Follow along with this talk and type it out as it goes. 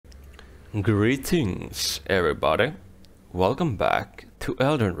Greetings, everybody. Welcome back to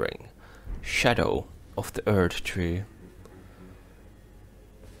Elden Ring, Shadow of the Erdtree.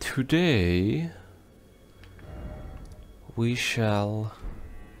 Today, we shall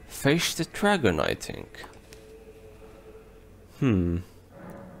face the dragon, I think.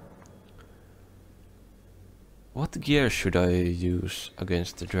 What gear should I use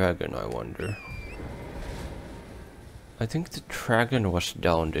against the dragon, I wonder? I think the dragon was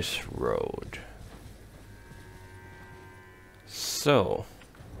down this road. So,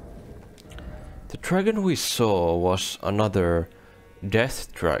 the dragon we saw was another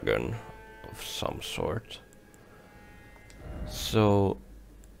death dragon of some sort. So,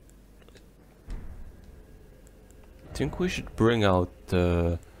 I think we should bring out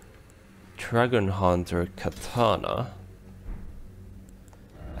the Dragon Hunter Katana.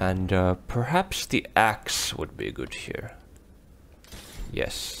 And perhaps the axe would be good here.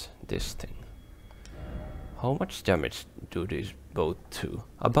 Yes, this thing. How much damage do these both do?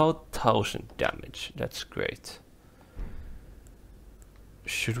 About 1000 damage. That's great.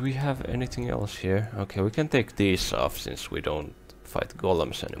 Should we have anything else here? Okay, we can take these off since we don't fight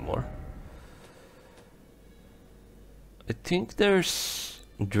golems anymore. I think there's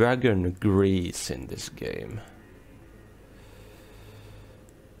dragon grease in this game.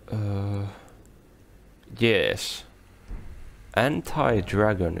 Yes.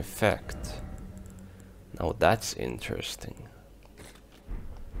 Anti-dragon effect. Now that's interesting.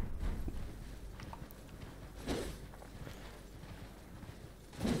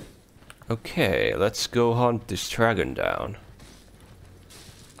 Okay, let's go hunt this dragon down.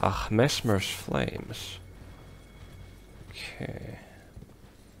 Ah, Mesmer's flames. Okay.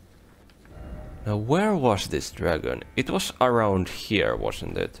 Now where was this dragon? It was around here,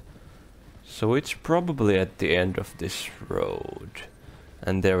 wasn't it? So it's probably at the end of this road.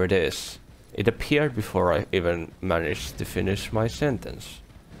 And there it is. It appeared before I even managed to finish my sentence.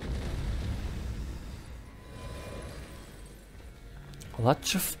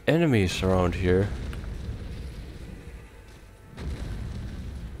 Lots of enemies around here.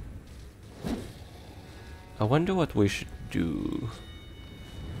 I wonder what we should do.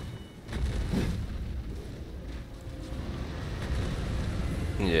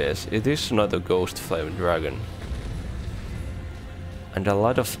 Yes, it is another ghost flame dragon. And a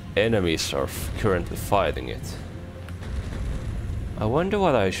lot of enemies are currently fighting it. I wonder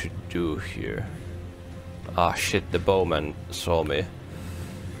what I should do here. Ah shit, the bowman saw me.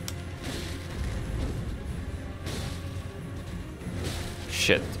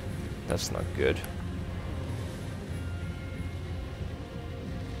 Shit, that's not good.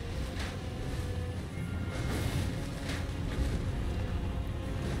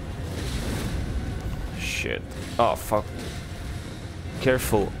 Shit. Oh fuck.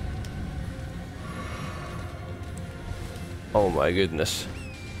 Careful. Oh my goodness.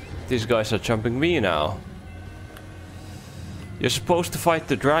 These guys are jumping me now. You're supposed to fight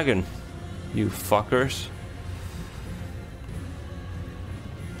the dragon, you fuckers.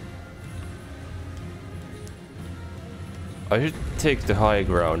 I should take the high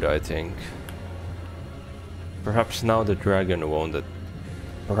ground, I think. Perhaps now the dragon won't.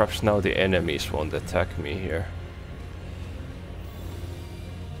 Perhaps now the enemies won't attack me here.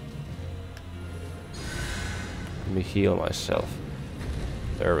 Let me heal myself.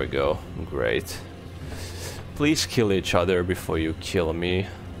 There we go. Great. Please kill each other before you kill me.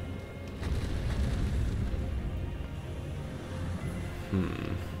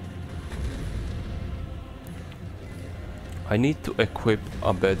 I need to equip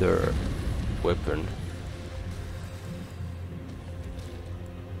a better weapon.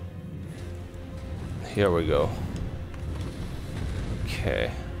 Here we go.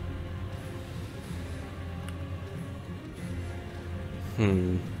 Okay.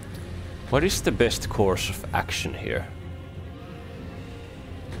 What is the best course of action here?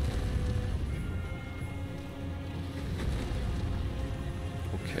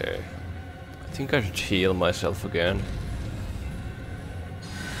 Okay. I think I should heal myself again.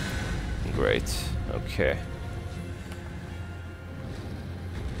 Great. Okay.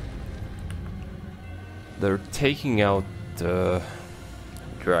 They're taking out the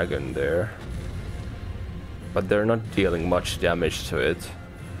dragon there, but they're not dealing much damage to it.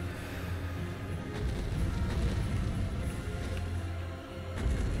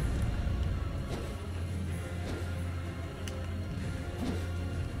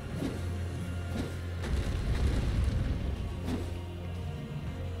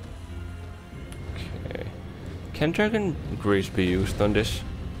 Okay. Can dragon grease be used on this?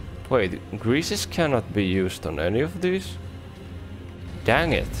 Wait, greases cannot be used on any of these?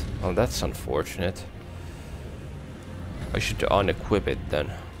 Dang it. Oh, that's unfortunate. I should unequip it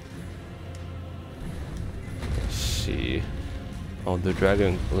then. Let's see. Oh, the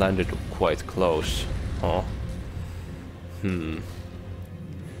dragon landed quite close. Oh.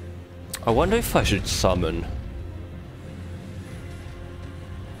 I wonder if I should summon.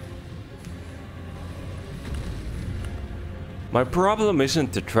 My problem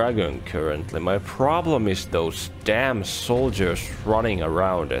isn't the dragon currently. My problem is those damn soldiers running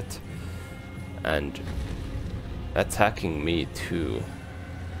around it and attacking me too.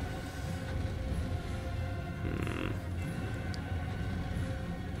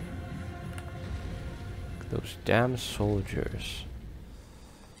 Those damn soldiers.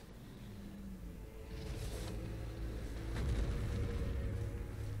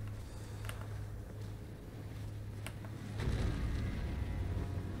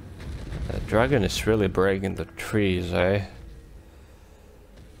 That dragon is really breaking the trees, eh?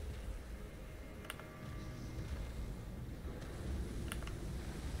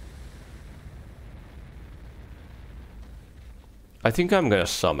 I think I'm gonna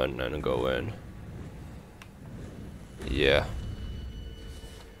summon and go in. Yeah.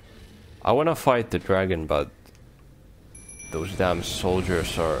 I wanna fight the dragon, but those damn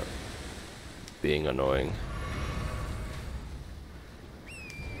soldiers are being annoying.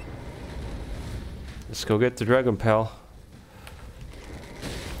 Let's go get the dragon, pal.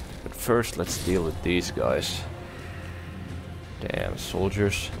 But first, let's deal with these guys. Damn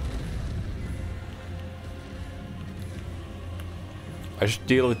soldiers. I should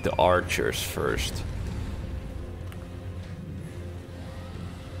deal with the archers first.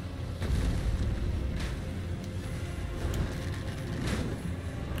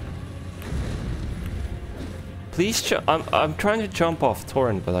 Please, I'm trying to jump off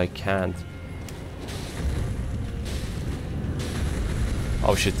torrent, but I can't.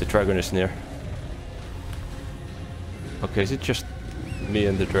 Oh shit, the dragon is near. Okay, is it just me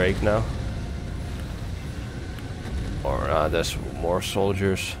and the drake now? Or there's more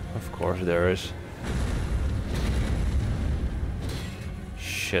soldiers. Of course there is.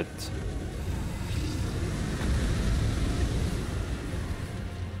 Shit.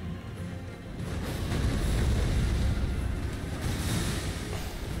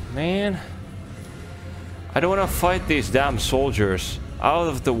 Man. I don't want to fight these damn soldiers. Out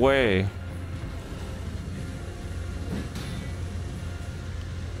of the way.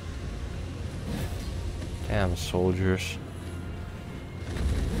 Damn soldiers.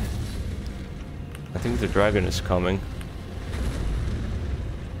 I think the dragon is coming.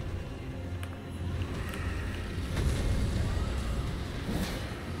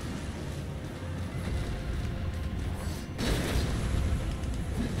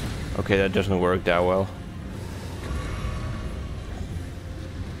 Okay, that doesn't work that well.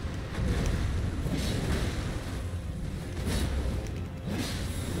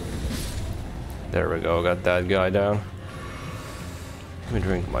 There we go, got that guy down. Let me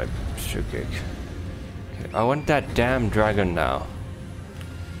drink my sugar cake. Okay, I want that damn dragon now.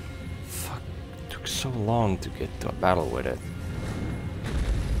 Fuck, it took so long to get to a battle with it.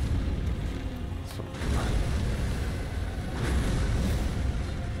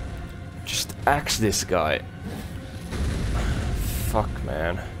 Just axe this guy. Fuck,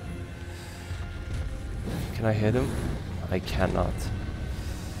 man. Can I hit him? I cannot.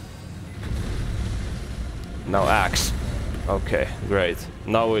 Now axe. Okay, great.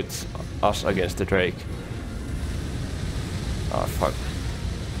 Now it's us against the drake. Ah, fuck.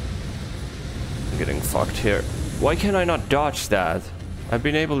 I'm getting fucked here. Why can I not dodge that? I've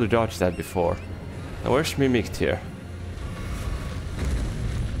been able to dodge that before. Now where's Mimic here?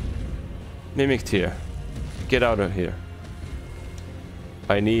 Mimic here. Get out of here.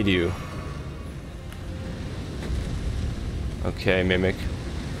 I need you. Okay, Mimic.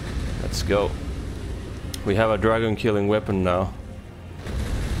 Let's go. We have a dragon killing weapon now.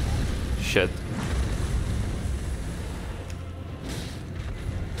 Shit.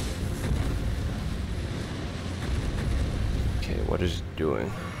 Okay, what is it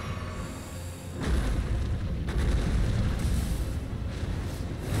doing?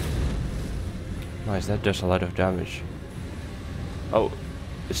 Nice, that does a lot of damage. Oh,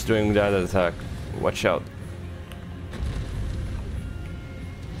 it's doing that attack. Watch out.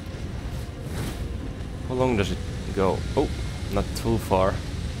 How long does it go? Oh, not too far,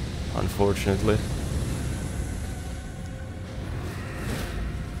 unfortunately.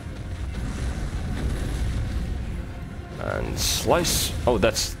 And slice. Oh,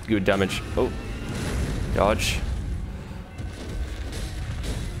 that's good damage. Oh, dodge.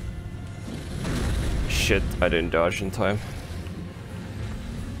 Shit, I didn't dodge in time.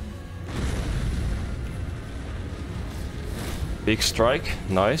 Big strike,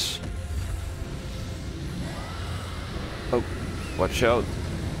 nice. Oh, watch out.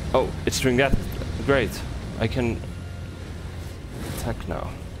 Oh, it's doing that. Great. I can attack now.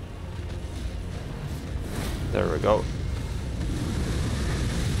 There we go.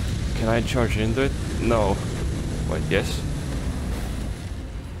 Can I charge into it? No. Wait, yes.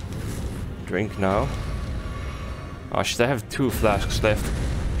 Drink now. Oh shit, I have 2 flasks left.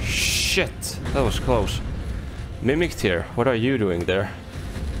 Shit, that was close. Mimic Tier, what are you doing there?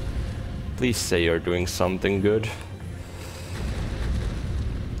 Please say you're doing something good.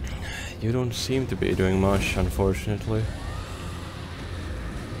 You don't seem to be doing much, unfortunately.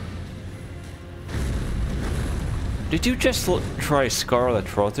 Did you just try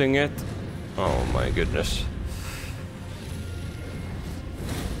Scarlet Rotting it? Oh my goodness.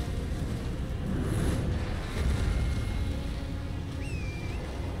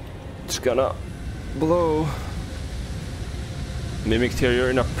 It's gonna blow. Mimic Tier, you're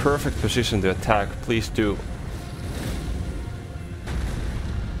in a perfect position to attack. Please do.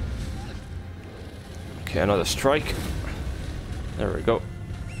 Okay, another strike. There we go.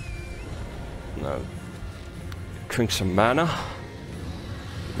 Now, drink some mana.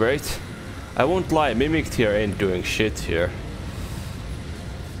 Great. I won't lie, Mimic Tier ain't doing shit here.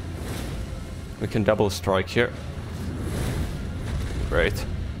 We can double strike here. Great.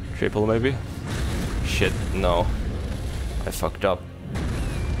 Triple maybe? Shit, no. I fucked up.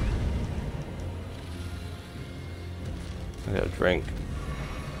 I gotta drink.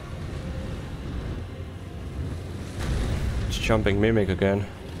 It's jumping Mimic again.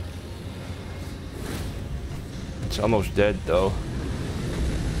 It's almost dead though.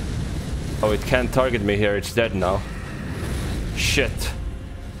 Oh, it can't target me here, it's dead now. Shit.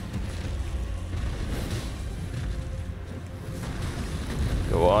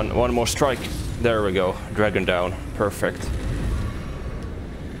 Go on, one more strike. There we go, dragon down, perfect.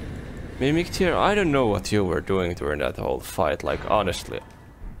 Mimic Tier, I don't know what you were doing during that whole fight, like honestly.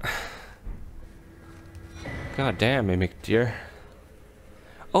 God damn, Mimic Tier.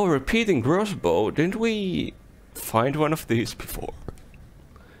 Oh, repeating crossbow, didn't we find one of these before?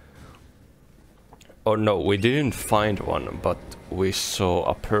 Oh no, we didn't find one, but we saw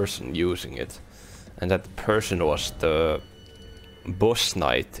a person using it. And that person was the boss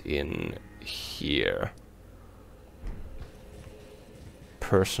knight in here.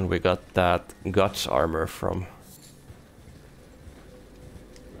 Person we got that guts armor from.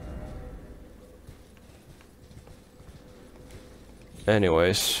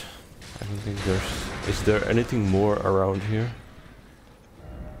 Anyways, I don't think there's... Is there anything more around here?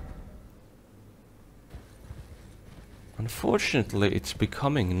 Unfortunately, it's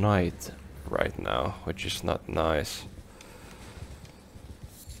becoming night right now, which is not nice.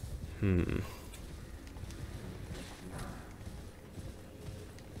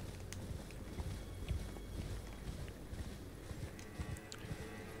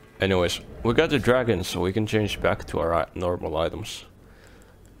 Anyways, we got the dragon, so we can change back to our normal items.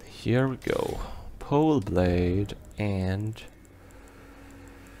 Here we go. Pole blade and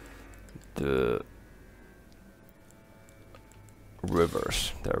the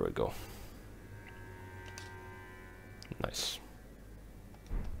rivers. There we go. Nice.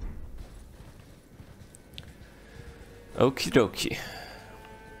 Okie dokie.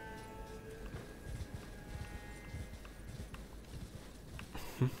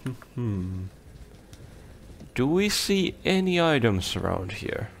 Do we see any items around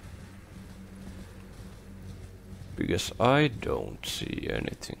here? Because I don't see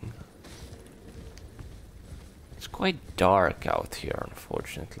anything. It's quite dark out here,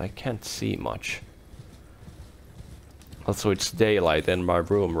 unfortunately. I can't see much. Also, it's daylight in my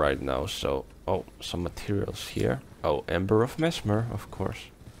room right now, so... Oh, some materials here. Oh, Ember of Mesmer, of course.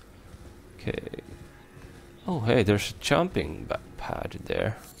 Okay. Oh, hey, there's a jumping pad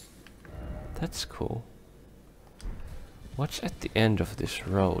there. That's cool. What's at the end of this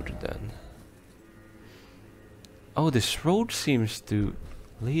road, then? Oh, this road seems to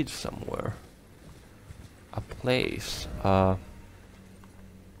lead somewhere. A place. A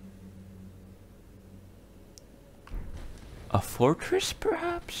fortress,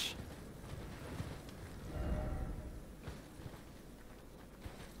 perhaps?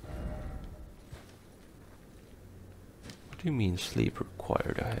 What do you mean sleep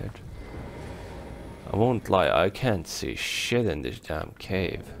required ahead? I won't lie, I can't see shit in this damn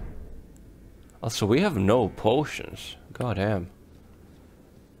cave. Also, we have no potions. God damn.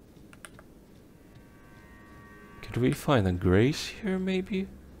 Could we find a grace here, maybe?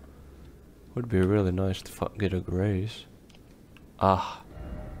 Would be really nice to get a grace. Ah.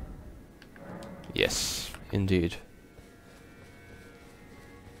 Yes, indeed.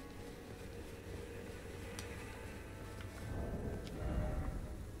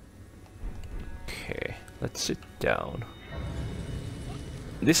 Let's sit down.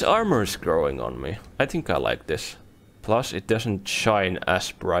 This armor is growing on me. I think I like this. Plus, it doesn't shine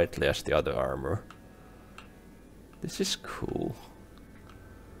as brightly as the other armor. This is cool.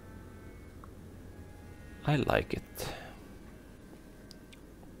 I like it.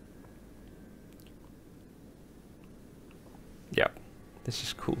 Yeah, this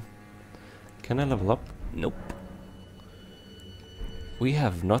is cool. Can I level up? Nope. We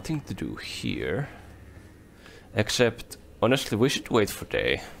have nothing to do here. Except, honestly, we should wait for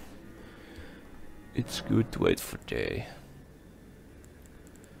day. It's good to wait for day.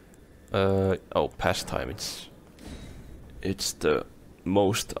 Oh, pastime. It's the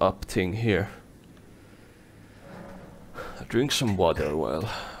most up thing here. Drink some water while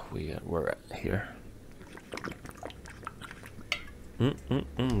we're here.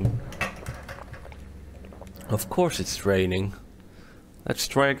 Of course it's raining. Let's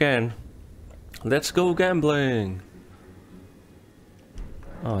try again. Let's go gambling.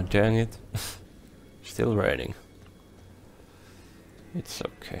 Oh, dang it. Still raining. It's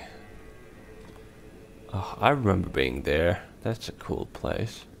okay. Oh, I remember being there. That's a cool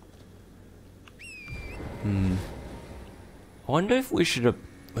place. I wonder if we should have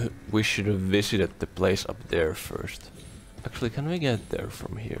visited the place up there first. Actually, can we get there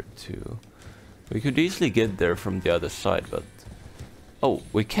from here too? We could easily get there from the other side, but... Oh,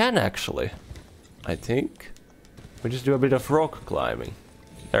 we can actually. I think. We just do a bit of rock climbing.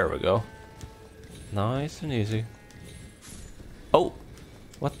 There we go. Nice and easy. Oh!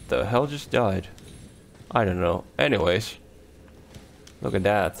 What the hell just died? I don't know. Anyways. Look at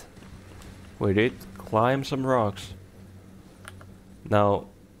that. We did climb some rocks. Now...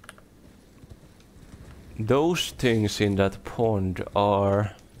 Those things in that pond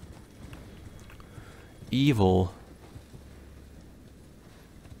are... evil.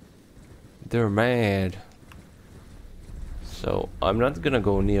 They're mad. So, I'm not gonna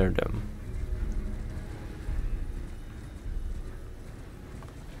go near them.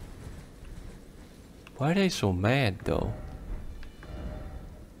 Why are they so mad though?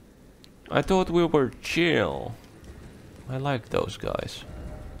 I thought we were chill. I like those guys.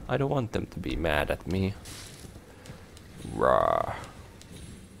 I don't want them to be mad at me. Rah.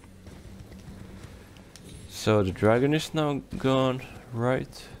 So the dragon is now gone,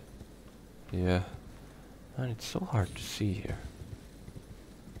 right? Yeah. Man, it's so hard to see here.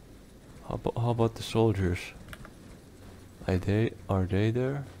 How about the soldiers? Are they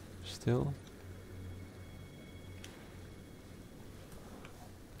there still?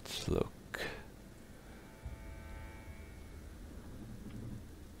 Let's look.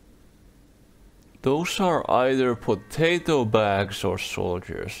 Those are either potato bags or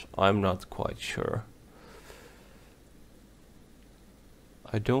soldiers. I'm not quite sure.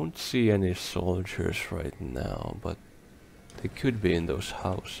 I don't see any soldiers right now, but they could be in those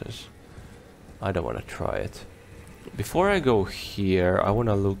houses. I don't want to try it. Before I go here, I want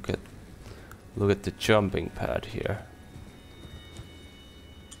to look at the jumping pad here.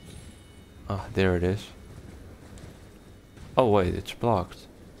 Ah, there it is. Oh wait, it's blocked.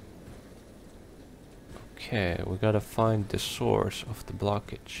 Okay, we gotta find the source of the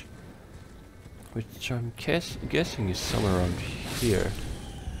blockage, which I'm guessing is somewhere around here.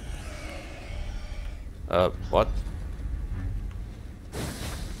 What?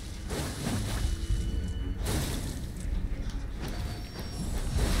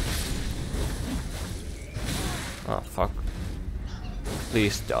 Ah, fuck.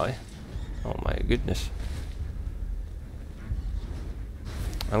 Please die. Oh my goodness.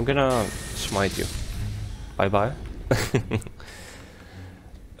 I'm gonna smite you. Bye bye.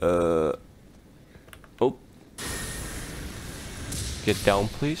 Oh. Get down,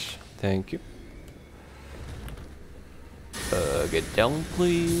 please. Thank you. Get down,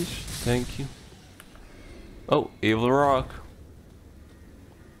 please. Thank you. Oh, evil rock.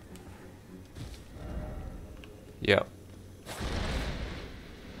 Yeah.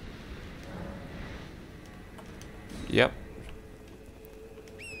 Yep.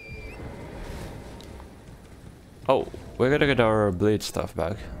 Oh, we gotta get our bleed stuff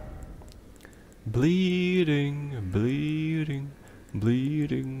back. Bleeding, bleeding,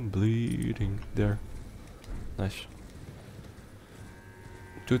 bleeding, bleeding. There. Nice.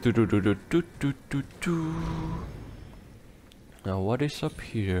 Now what is up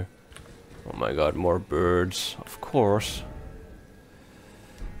here? Oh my god, more birds. Of course.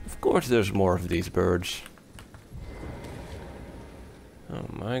 Of course there's more of these birds. Oh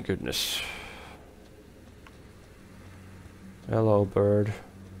my goodness. Hello, bird.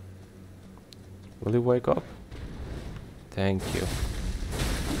 Will you wake up? Thank you.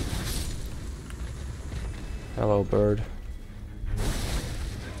 Hello, bird.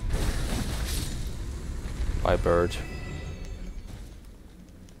 Bye, bird.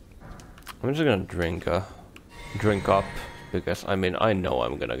 I'm just gonna drink up, because I mean I know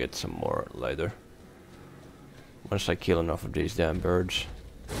I'm gonna get some more later. Once I kill enough of these damn birds.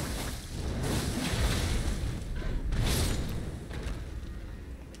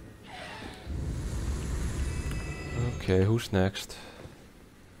 Okay, who's next?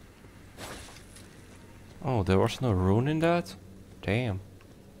 Oh, there was no rune in that? Damn.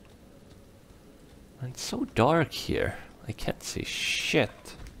 And it's so dark here. I can't see shit.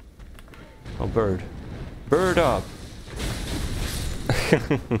 Oh, bird. Bird up!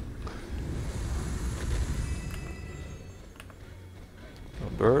 A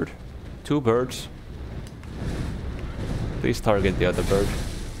bird? Two birds. Please target the other bird.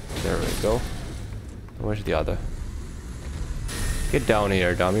 There we go. Where's the other? Get down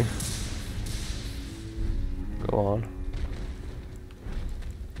here, dummy. Go on.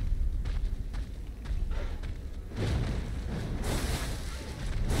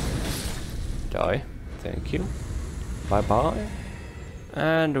 Die. Thank you. Bye bye.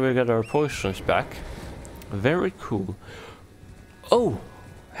 And we got our potions back. Very cool. Oh!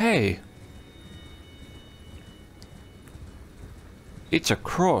 Hey! It's a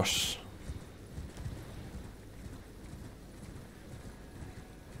cross.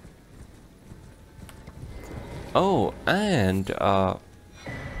 Oh, and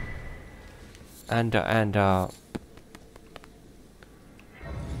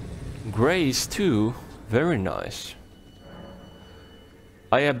grace too. Very nice.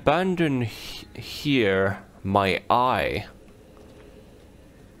 I abandon here my eye.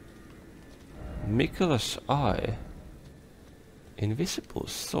 Mikola's eye. Invisible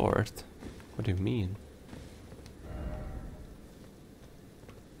sword. What do you mean?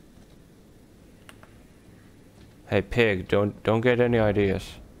 Hey pig, don't get any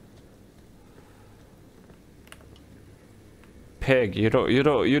ideas. Pig, you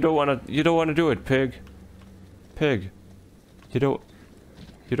don't wanna do it, pig. Pig. You don't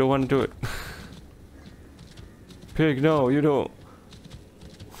wanna do it. Pig, no, you don't.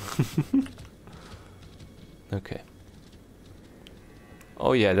 Okay.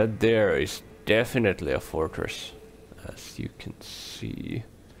 Oh yeah, that there is definitely a fortress, as you can see.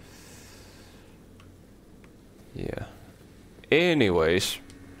 Yeah. Anyways,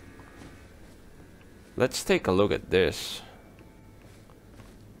 let's take a look at this.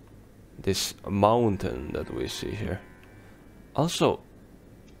 This mountain that we see here. Also,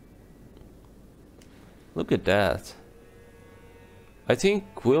 look at that. I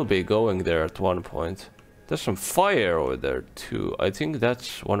think we'll be going there at one point. There's some fire over there too. I think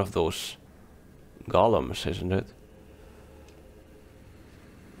that's one of those golems, isn't it?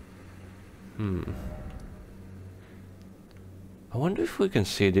 I wonder if we can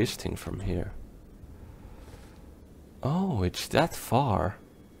see this thing from here. Oh, it's that far.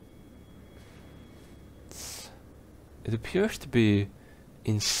 It appears to be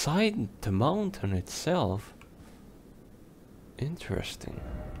inside the mountain itself. Interesting.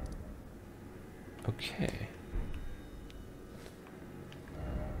 Okay.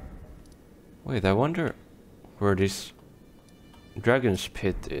 Wait, I wonder where this dragon's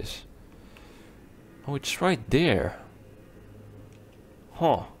pit is. Oh, it's right there.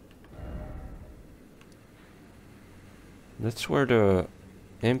 Huh. That's where the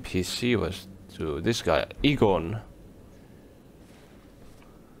NPC was to this guy, Egon.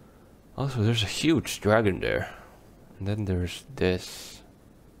 Also, there's a huge dragon there. And then there's this.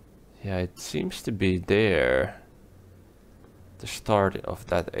 Yeah, it seems to be there. The start of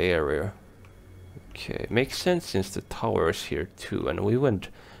that area. Okay, makes sense since the tower is here too. And we went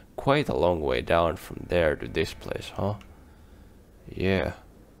quite a long way down from there to this place, huh? Yeah.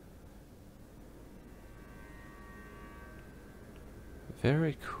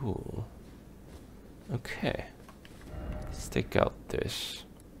 Very cool. Okay. Let's take out this.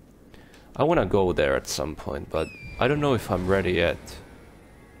 I wanna go there at some point, but I don't know if I'm ready yet.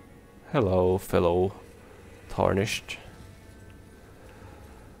 Hello, fellow tarnished.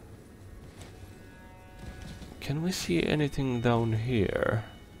 Can we see anything down here?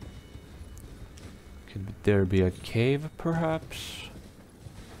 Could there be a cave, perhaps?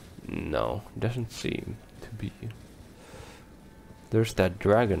 No, doesn't seem to be. There's that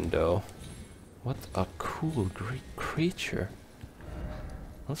dragon, though. What a cool creature.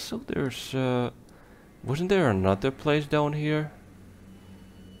 Also, there's wasn't there another place down here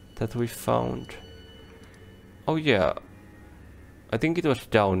that we found? Oh yeah, I think it was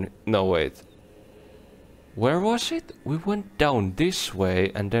down. No, wait. Where was it? We went down this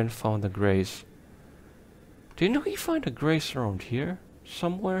way and then found a grace. Didn't we find a grace around here?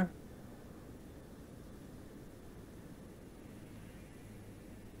 Somewhere?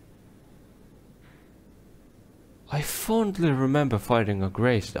 I fondly remember finding a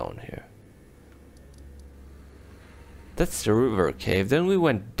grace down here. That's the river cave. Then we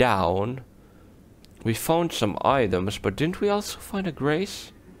went down. We found some items, but didn't we also find a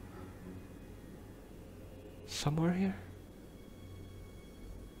grace? Somewhere here?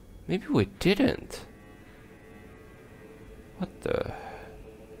 Maybe we didn't. What the...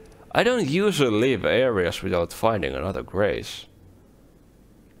 I don't usually leave areas without finding another grace.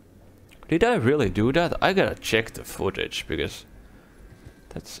 Did I really do that? I gotta check the footage, because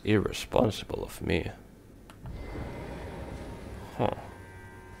that's irresponsible of me. Huh.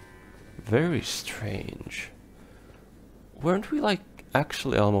 Very strange. Weren't we like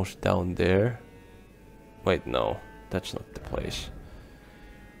actually almost down there? Wait, no, that's not the place.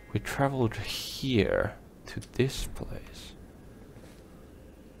 We traveled here to this place.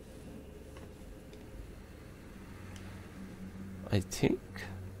 I think.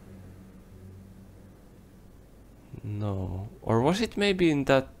 No. Or was it maybe in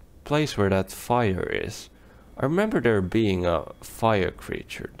that place where that fire is? I remember there being a fire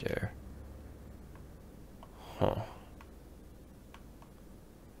creature there. Huh.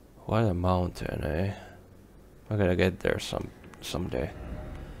 What a mountain, eh? I'm gonna get there someday.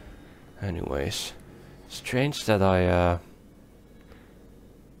 Anyways. Strange that I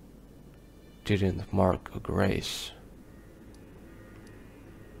didn't mark a grace.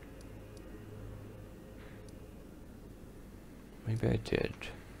 Maybe I did.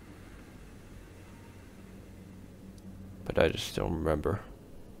 But I just don't remember.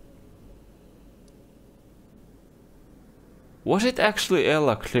 Was it actually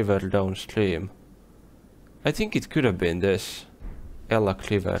Ella Cliver downstream? I think it could have been this. Ella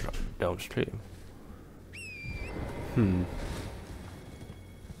Cliver downstream.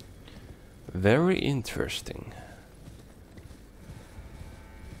 Very interesting.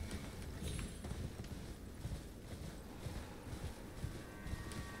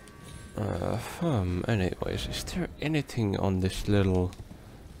 Anyways, is there anything on this little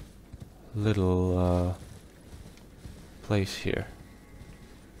place here?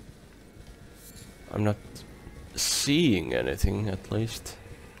 I'm not seeing anything, at least.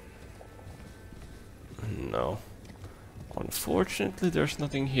 No. Unfortunately, there's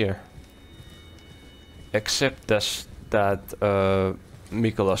nothing here. Except that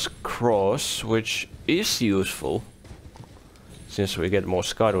Mikolas cross, which is useful. Since we get more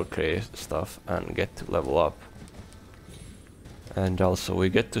Erdtree stuff and get to level up. And also we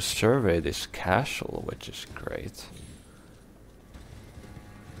get to survey this castle, which is great.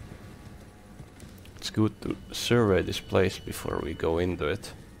 It's good to survey this place before we go into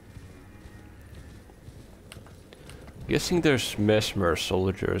it. Guessing there's Mesmer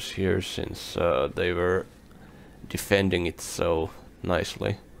soldiers here since they were defending it so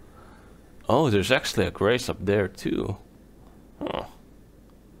nicely. Oh, there's actually a grace up there too. Huh.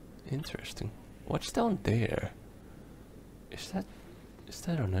 Interesting. What's down there? Is that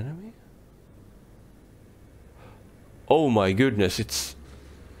an enemy? Oh my goodness, it's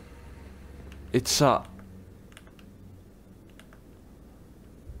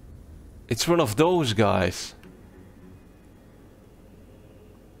one of those guys.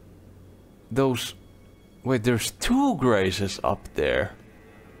 Wait, there's two graces up there.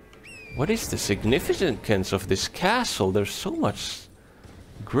 What is the significance of this castle? There's so much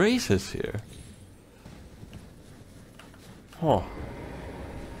graces here. Huh.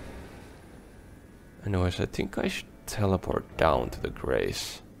 Anyways, I think I should teleport down to the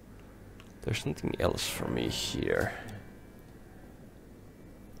grace. There's nothing else for me here.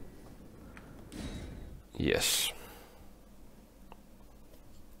 Yes.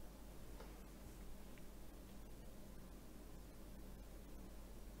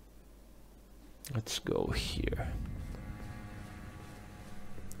 Let's go here.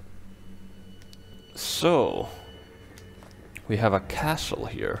 So, we have a castle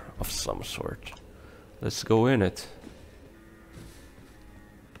here of some sort. Let's go in it.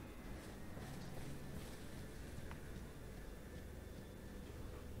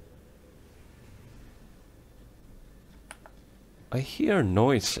 I hear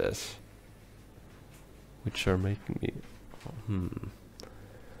noises, which are making me...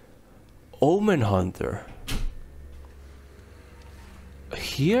 Omen Hunter.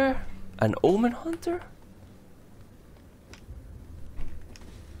 Here? An Omen Hunter?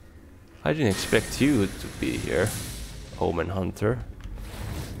 I didn't expect you to be here, Omen Hunter.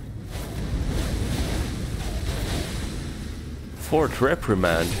 Fort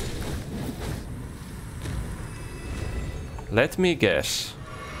Reprimand. Let me guess.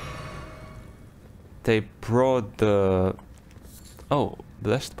 They brought the... Oh,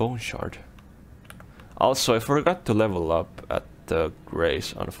 Blessed Bone Shard. Also, I forgot to level up at the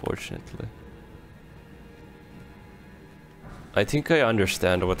Grace, unfortunately. I think I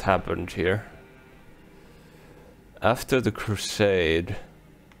understand what happened here. After the Crusade,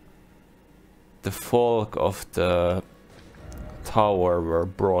 the folk of the tower were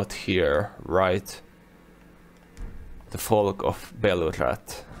brought here, right? The folk of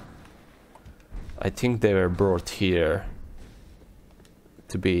Belurat. I think they were brought here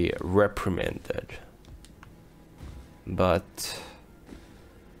to be reprimanded. But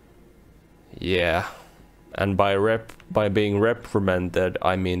yeah, and by being reprimanded,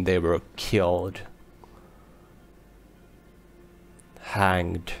 I mean they were killed,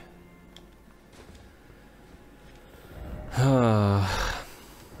 hanged.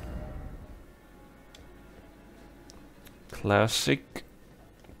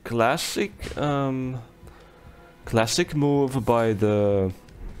 Classic move by the,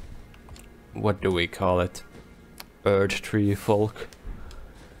 what do we call it? Erdtree folk.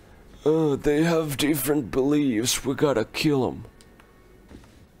 They have different beliefs, we gotta kill them.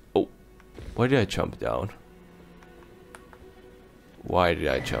 Oh, why did I jump down? Why did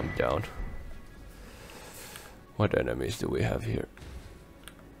I jump down? What enemies do we have here?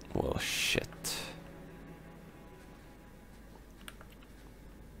 Well, shit.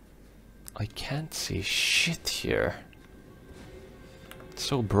 I can't see shit here. It's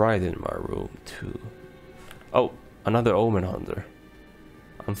so bright in my room too. Oh, another Omen Hunter.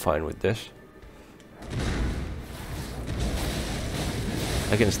 I'm fine with this.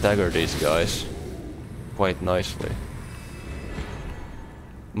 I can stagger these guys quite nicely.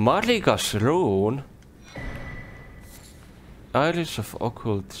 Marikas Rune? Iris of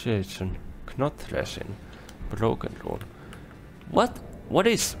Occultation, Knotresin, Broken Rune. What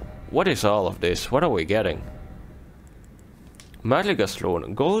is all of this? What are we getting? Marikas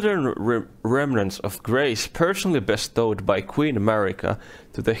Rune, golden remnants of grace personally bestowed by Queen America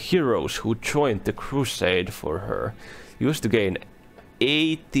to the heroes who joined the crusade for her. Used to gain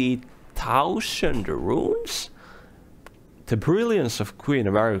 80,000 runes? The brilliance of Queen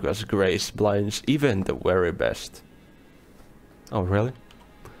America's grace blinds even the very best. Oh, really?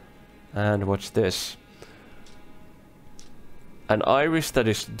 And what's this? An iris that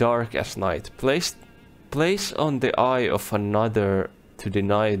is dark as night. Place on the eye of another to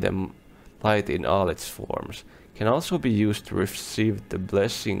deny them light in all its forms. Can also be used to receive the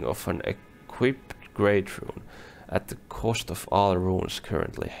blessing of an equipped great rune at the cost of all runes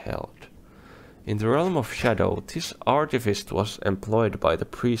currently held. In the realm of shadow, this artifice was employed by the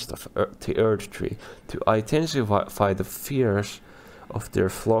priest of the Erdtree to intensify the fears of their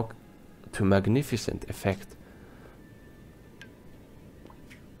flock to magnificent effect.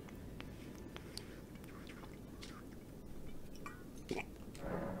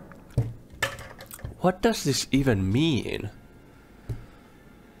 What does this even mean?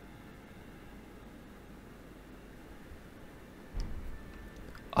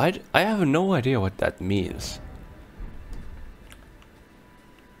 I have no idea what that means.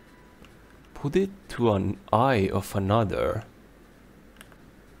 Put it to an eye of another.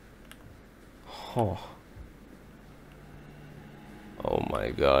 Huh. Oh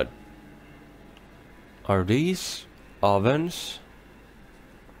my god. Are these ovens?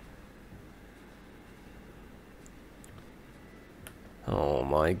 Oh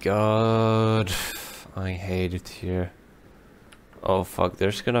my god. I hate it here. Oh fuck,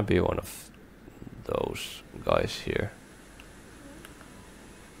 there's gonna be one of those guys here.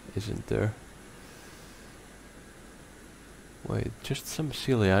 Isn't there? Wait, just some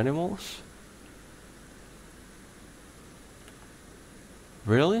silly animals?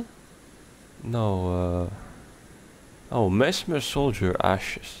 Really? No, oh, Mesmer Soldier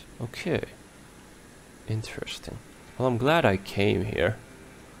Ashes. Okay. Interesting. Well, I'm glad I came here.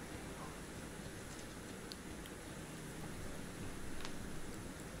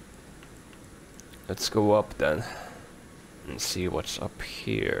 Let's go up then and see what's up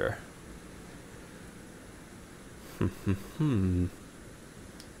here.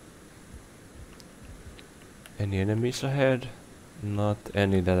 Any enemies ahead? Not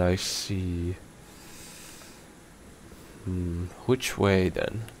any that I see. Which way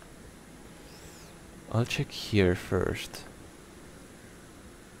then? I'll check here first.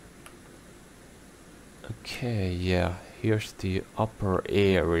 Okay, yeah, here's the upper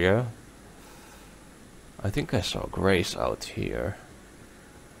area. I think I saw Grace out here.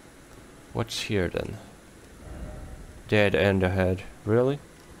 What's here then? Dead end ahead. Really?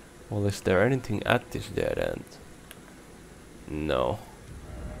 Well, is there anything at this dead end? No.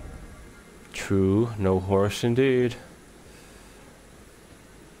 True, no horse indeed.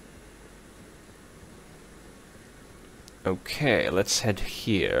 Okay, let's head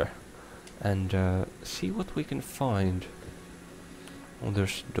here and see what we can find. Oh,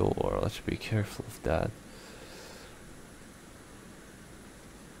 there's a door. Let's be careful of that.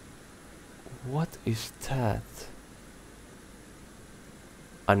 What is that?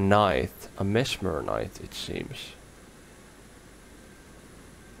 A knight, a mesmer knight, it seems.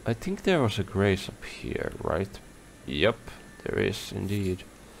 I think there was a grace up here, right? Yep, there is indeed.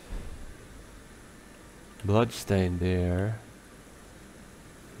 Bloodstain there.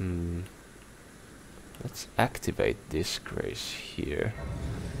 Let's activate this grace here.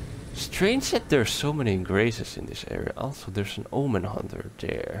 Strange that there's so many graces in this area. Also, there's an omen hunter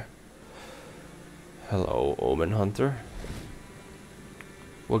there. Hello, omen hunter.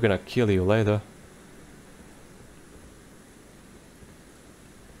 We're gonna kill you later.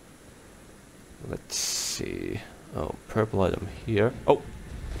 Let's see. Oh, purple item here. Oh,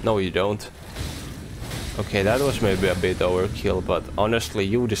 no you don't. Okay, that was maybe a bit overkill, but honestly,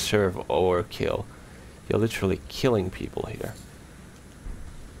 you deserve overkill. You're literally killing people here.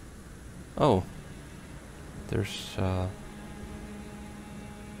 Oh. There's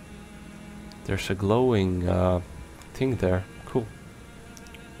a glowing thing there. Cool.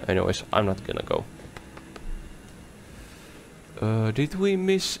 Anyways, I'm not gonna go. Did we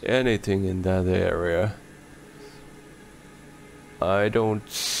miss anything in that area? I don't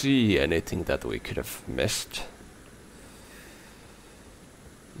see anything that we could have missed.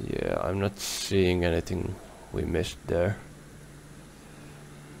 Yeah, I'm not seeing anything we missed there.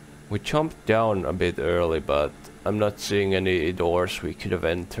 We jumped down a bit early, but I'm not seeing any doors we could have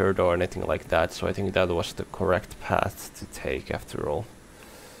entered or anything like that, so I think that was the correct path to take after all.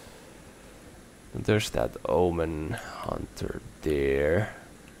 There's that omen hunter there.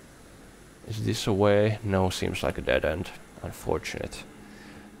 Is this a way? No, seems like a dead end. Unfortunate.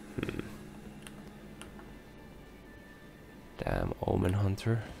 Damn omen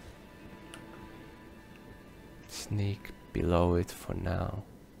hunter. Sneak below it for now.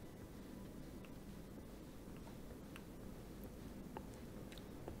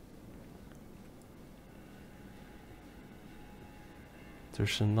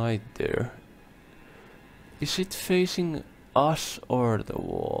 There's a knight there. Is it facing us or the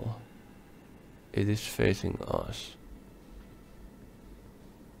wall? It is facing us.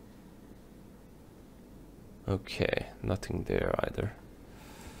 Okay, nothing there either.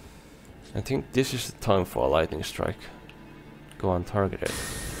 I think this is the time for a lightning strike. Go on, target it.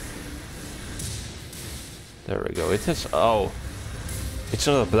 There we go. It has... Oh! It's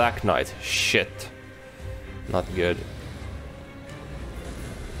not a black knight. Shit. Not good.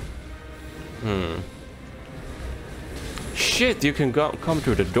 Shit, you can come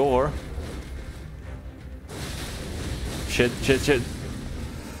to the door. Shit, shit, shit.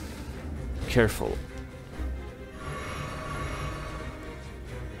 Careful.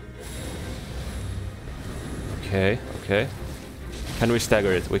 Okay, okay. Can we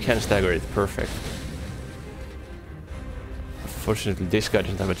stagger it? We can stagger it. Perfect. Unfortunately, this guy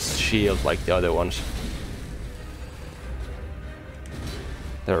doesn't have a shield like the other ones.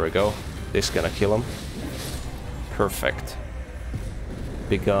 There we go. This is gonna kill him. Perfect.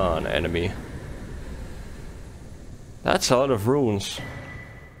 Be gone, enemy. That's a lot of runes.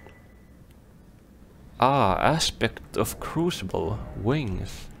 Ah, aspect of crucible.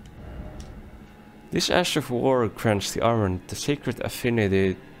 Wings. This Ash of War grants the armor the secret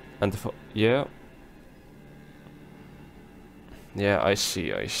affinity and the... Yeah. Yeah, I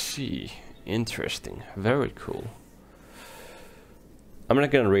see, I see. Interesting. Very cool. I'm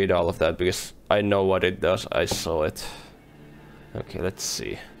not gonna read all of that because I know what it does. I saw it. Okay, let's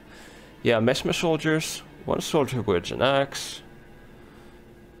see. Yeah, mesmer soldiers. One soldier wields an axe.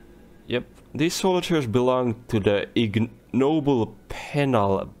 Yep. These soldiers belong to the ignoble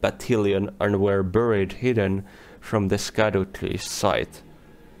penal battalion and were buried hidden from the Erdtree's sight.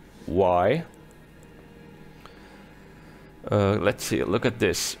 Why? Let's see, look at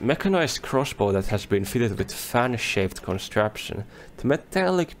this. Mechanized crossbow that has been fitted with fan-shaped construction. The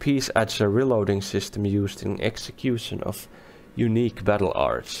metallic piece adds a reloading system used in execution of unique battle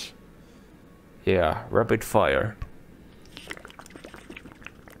arts. Yeah, rapid fire.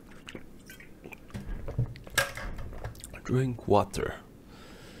 Drink water.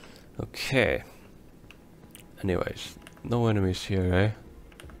 Okay. Anyways, no enemies here, eh?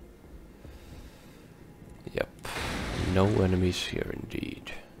 Yep. No enemies here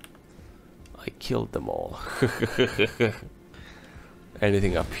indeed. I killed them all.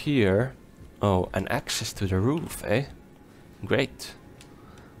 Anything up here? Oh, an access to the roof, eh? Great.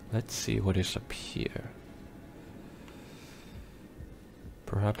 Let's see what is up here.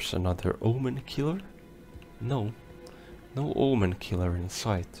 Perhaps another omen killer? No. No omen killer in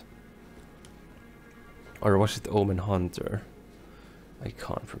sight. Or was it omen hunter? I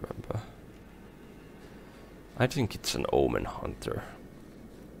can't remember. I think it's an omen hunter.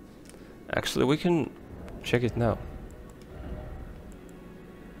 Actually, we can check it now.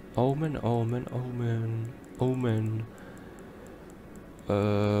 Omen, omen, omen, omen.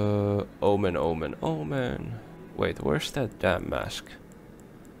 Omen, omen, omen. Wait, where's that damn mask?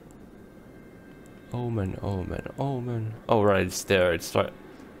 Omen, omen, omen. Oh right, it's there. It's right.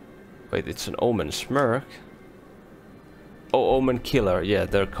 Wait, it's an omen smirk. Oh, omen killer. Yeah,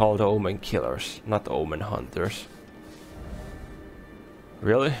 they're called omen killers, not omen hunters.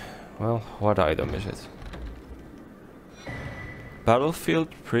 Really? Well, what item is it? Battlefield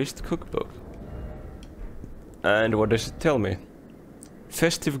Priest Cookbook. And what does it tell me?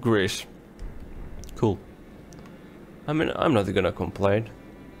 Festive grease. Cool. I mean, I'm not gonna complain.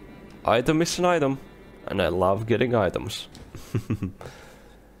 Item is an item, and I love getting items.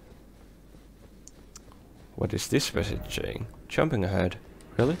 What is this message saying? Jumping ahead.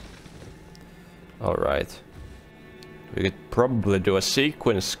 Really? Alright. We could probably do a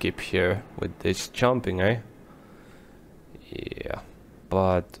sequence skip here with this jumping, eh? Yeah.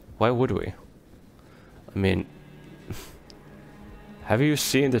 But why would we? I mean... have you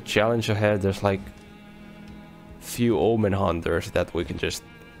seen the challenge ahead? There's like... few omen hunters that we can just...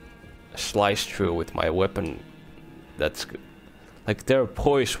 slice through with my weapon. That's... like their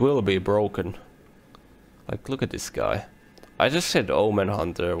poise will be broken. Like, look at this guy. I just said omen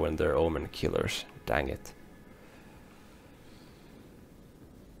hunter when they're omen killers. Dang it.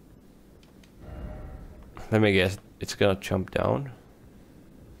 Let me guess. It's gonna jump down.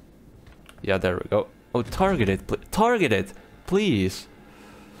 Yeah, there we go. Oh, target it. Target it! Please!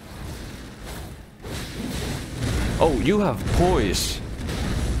 Oh, you have poise.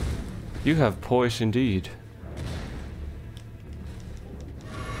 You have poise indeed.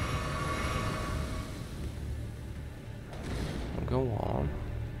 Go on.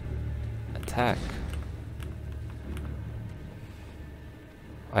 Attack.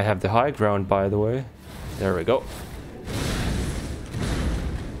 I have the high ground, by the way. There we go.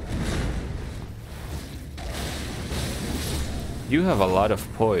 You have a lot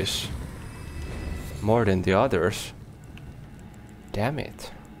of poise. More than the others. Damn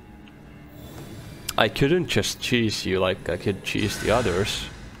it. I couldn't just cheese you like I could cheese the others.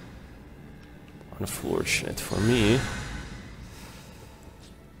 Unfortunate for me.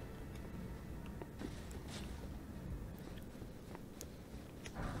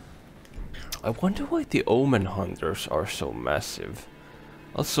 I wonder why the omen hunters are so massive.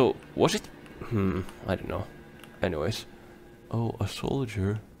 Also, was it... I don't know. Anyways. Oh, a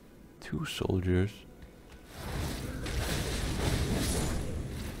soldier. 2 soldiers.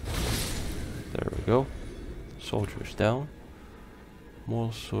 There we go. Soldiers down.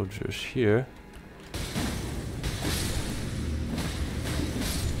 More soldiers here.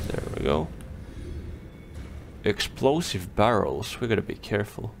 There we go. Explosive barrels. We gotta be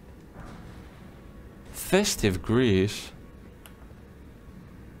careful. Festive grease.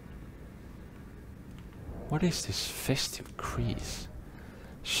 What is this festive grease?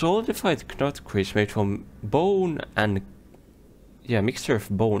 Solidified knot grease made from bone and... yeah, mixture of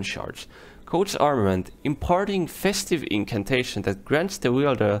bone shards. Coats armament, imparting festive incantation that grants the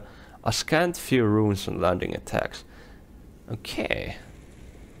wielder a scant few runes on landing attacks. Okay.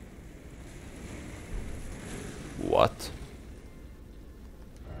 What?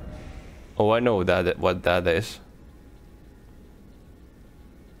 Oh, I know that what that is.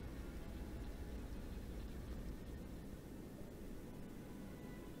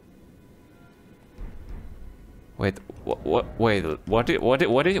 Wait, what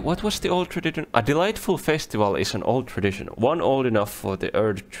was the old tradition? A delightful festival is an old tradition, one old enough for the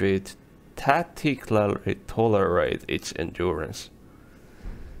Erdtree to tactically tolerate its endurance.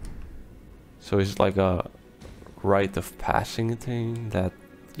 So it's like a rite of passing thing that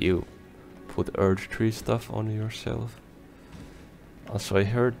you put Erdtree stuff on yourself. Also, I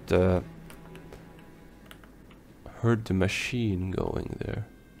heard the machine going there.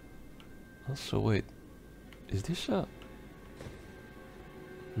 Also, wait. Is this a...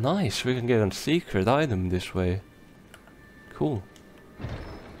 nice, we can get a secret item this way. Cool.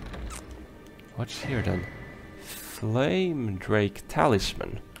 What's here then? Flame Drake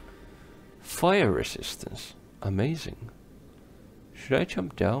Talisman. Fire resistance. Amazing. Should I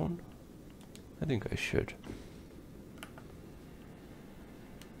jump down? I think I should.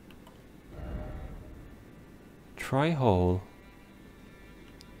 Try hole.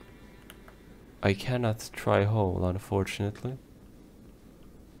 I cannot try hole, unfortunately.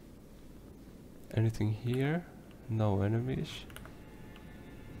 Anything here? No enemies.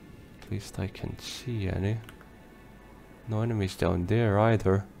 At least I can't see any. No enemies down there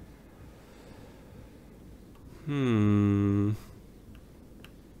either. No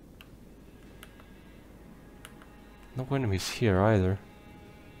enemies here either.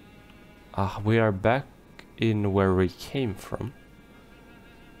 Ah, we are back in where we came from.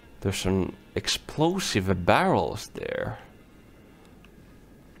 There's some explosive barrels there.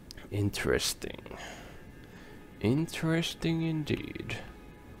 Interesting. Interesting indeed.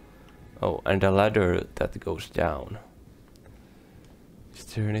 Oh, and a ladder that goes down. Is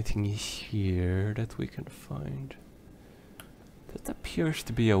there anything here that we can find? That appears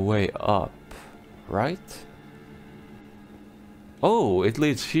to be a way up, right? Oh, it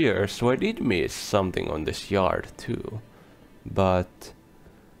leads here, so I did miss something on this yard too. But,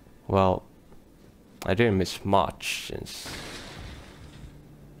 well, I didn't miss much since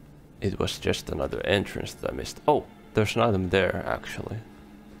it was just another entrance that I missed. Oh, there's an item there actually.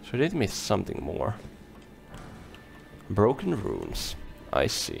 So I did miss something more. Broken runes. I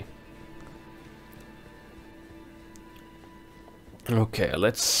see. Okay,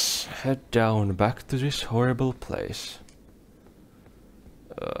 let's head down back to this horrible place.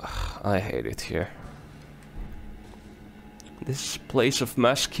 Ugh, I hate it here. This place of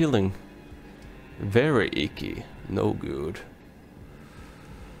mass killing. Very icky. No good.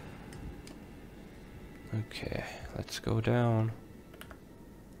 Okay, let's go down.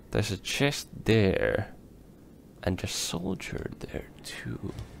 There's a chest there. And a soldier there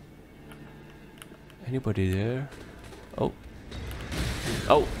too. Anybody there? Oh.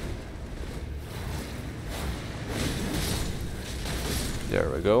 Oh! There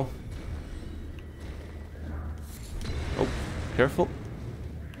we go. Oh, careful.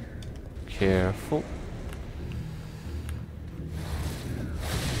 Careful.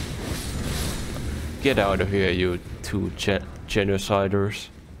 Get out of here, you two genociders.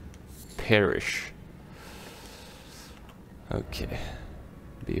 Perish. Okay.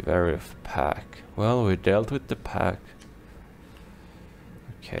 Be wary of pack. Well, we dealt with the pack.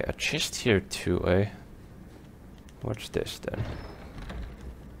 Okay, a chest here too, eh? What's this then?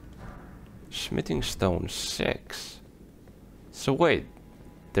 Smithing stone 6. So wait,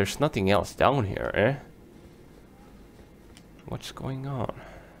 there's nothing else down here, eh? What's going on?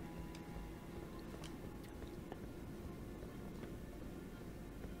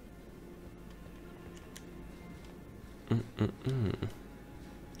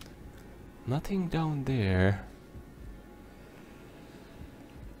 Nothing down there.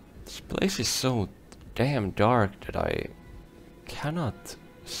 This place is so damn dark that I cannot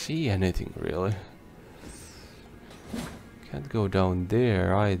see anything really. Can't go down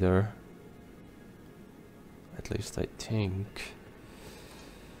there either. At least I think.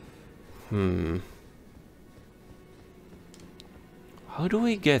 How do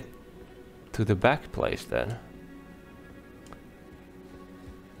we get to the back place then?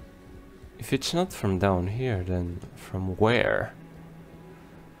 If it's not from down here, then from where?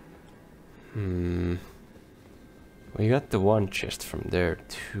 We got the one chest from there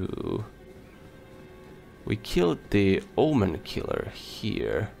too. We killed the Omen Killer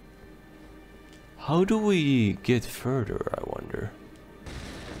here. How do we get further, I wonder?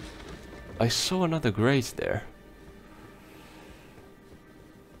 I saw another grace there.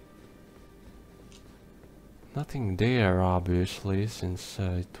 Nothing there, obviously, since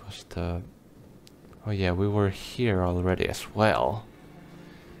it was the... Oh yeah, we were here already as well.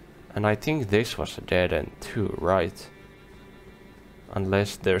 And I think this was a dead end too, right?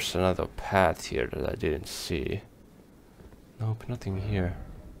 Unless there's another path here that I didn't see. Nope, nothing here.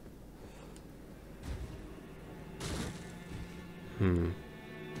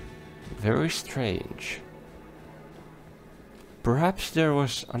 Very strange. Perhaps there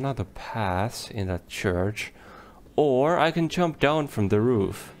was another path in that church. Or I can jump down from the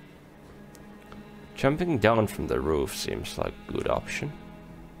roof. Jumping down from the roof seems like a good option.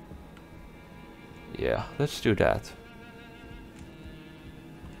 Yeah, let's do that.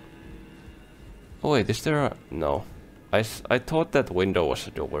 Oh wait, is there a... No. I thought that window was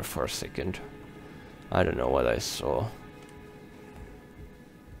a door for a second. I don't know what I saw.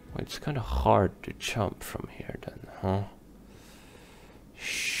 Well, it's kind of hard to jump from here then, huh?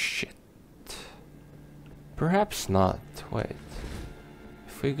 Shit. Perhaps not. Wait.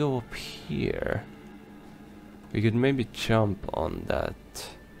 If we go up here, we could maybe jump on that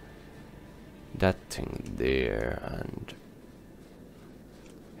thing there, and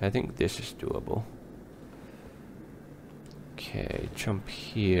I think this is doable. Okay, jump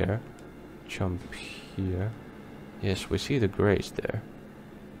here, jump here. Yes, we see the grace there.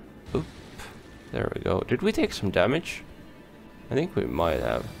 Oop. There we go. Did we take some damage? I think we might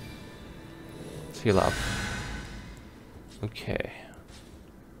have. Let's heal up. Okay.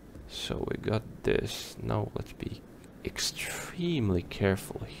 So we got this. Now let's be extremely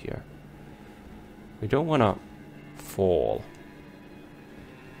careful here. We don't wanna fall.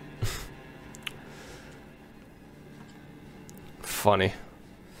 Funny.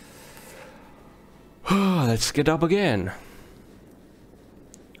 Let's get up again.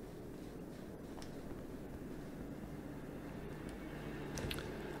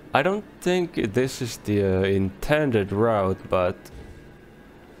 I don't think this is the intended route, but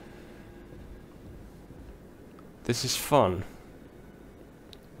this is fun.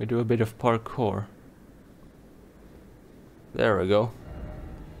 We do a bit of parkour. There we go.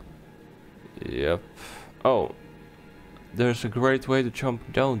 Yep. Oh, there's a great way to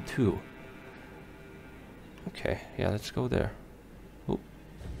jump down too. Okay, yeah, let's go there. Ooh.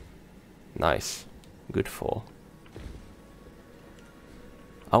 Nice. Good fall.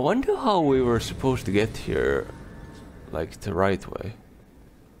 I wonder how we were supposed to get here, like the right way.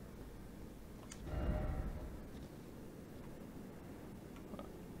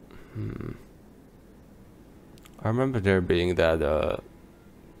 I remember there being that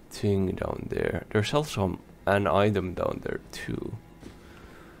thing down there. There's also an item down there too.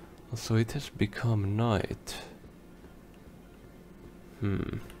 Also, it has become night.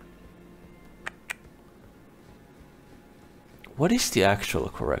 What is the actual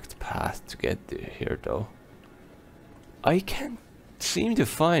correct path to get here though? I can't seem to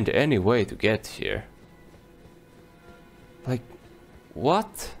find any way to get here. Like,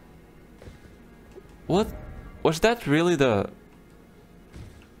 what? What? Was that really the...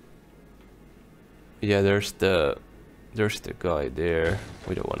 Yeah, there's the guy there.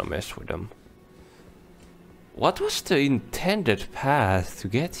 We don't want to mess with him. What was the intended path to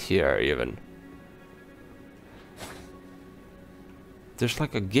get here even? There's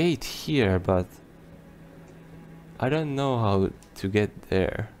like a gate here, but I don't know how to get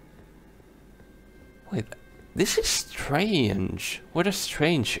there. Wait, this is strange. What a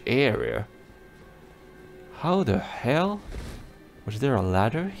strange area. How the hell? Was there a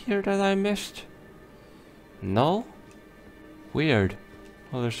ladder here that I missed? No? Weird.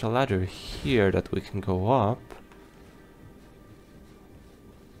 Well, there's a ladder here that we can go up.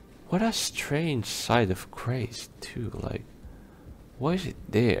 What a strange sight of grace too, like... Why is it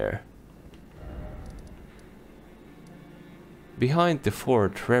there? Behind the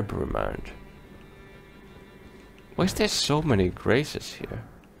fort Reprimand. Why is there so many graces here?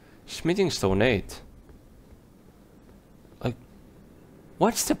 Smithing Stone 8. Like,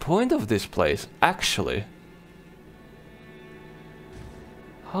 what's the point of this place, actually?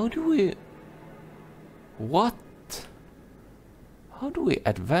 How do we... What? How do we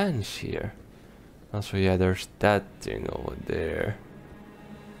advance here? Also, yeah, there's that thing over there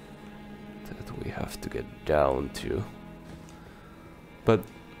that we have to get down to. But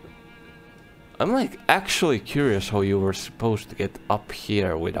I'm like actually curious how you were supposed to get up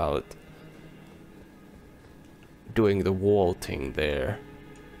here without doing the wall thing there.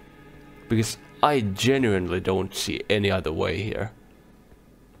 Because I genuinely don't see any other way here.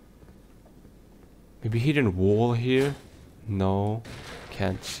 Maybe hidden wall here? No,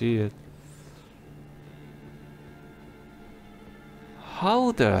 can't see it.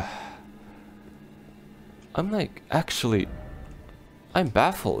 How the... I'm like, actually... I'm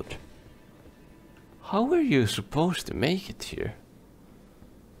baffled. How were you supposed to make it here?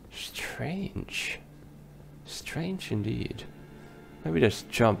 Strange. Strange indeed. Maybe just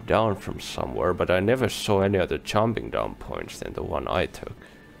jump down from somewhere, but I never saw any other jumping down points than the one I took.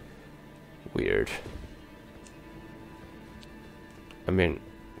 Weird. I mean,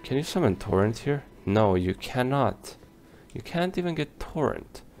 can you summon Torrent here? No, you cannot. You can't even get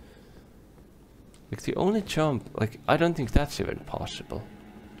Torrent. Like, the only jump... Like, I don't think that's even possible.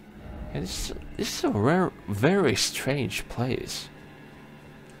 Yeah, this is a very strange place.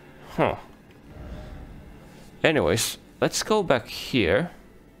 Huh. Anyways, let's go back here.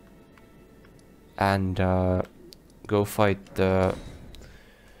 And, go fight the...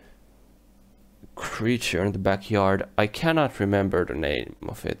 creature in the backyard. I cannot remember the name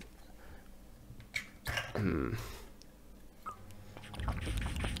of it.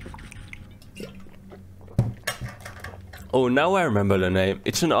 Oh, now I remember the name.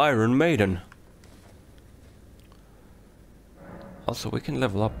 It's an Iron Maiden. Also, we can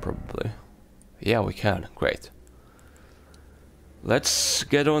level up probably. Yeah, we can. Great. Let's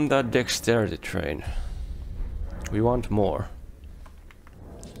get on that dexterity train. We want more.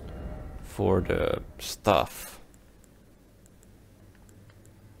 for the stuff.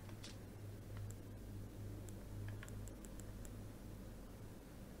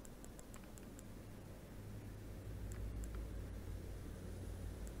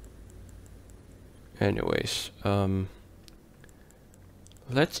 Anyways,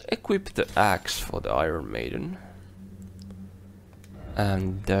 let's equip the axe for the Iron Maiden.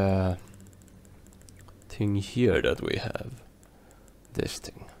 And thing here that we have. This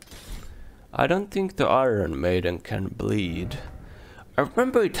thing. I don't think the Iron Maiden can bleed. I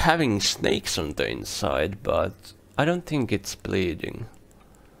remember it having snakes on the inside, but I don't think it's bleeding.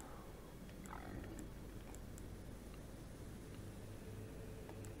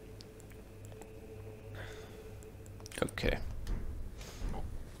 Okay.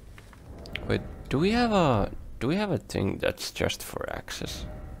 Wait, do we have a thing that's just for access?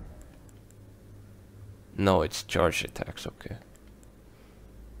 No, it's charge attacks, okay.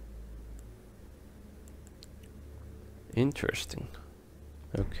 Interesting.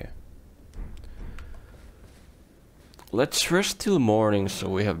 Okay. Let's rest till morning so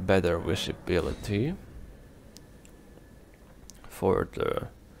we have better visibility for the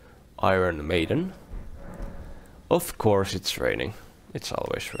Iron Maiden. Of course it's raining. It's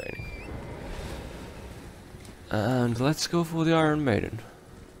always raining. And let's go for the Iron Maiden.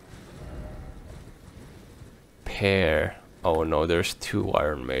 Pair. Oh no, there's 2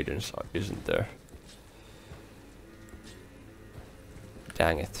 Iron Maidens, isn't there?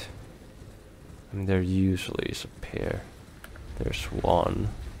 Dang it. I mean, there usually is a pair. There's 1.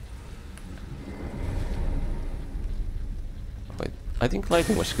 Wait, I think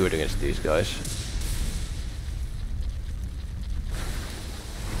lightning was good against these guys.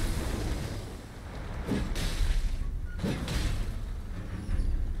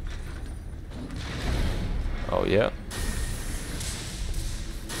 Oh yeah.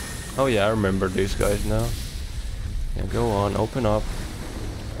 Oh yeah, I remember these guys now. Yeah, go on, open up.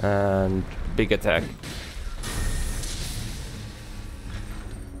 And big attack.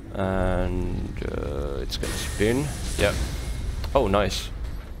 And it's gonna spin. Yeah. Oh, nice.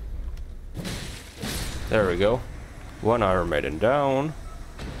 There we go. 1 Iron Maiden down.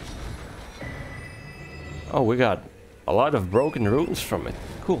 Oh, we got a lot of broken runes from it.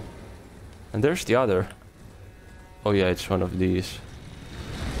 Cool. And there's the other. Oh yeah, it's one of these.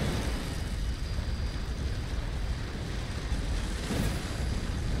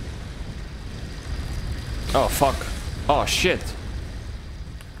 Oh fuck. Oh shit.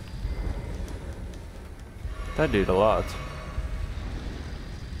 That did a lot.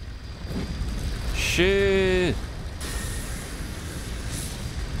 Shit.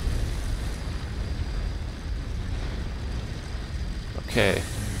 Okay.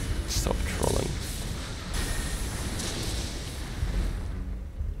 Stop trolling.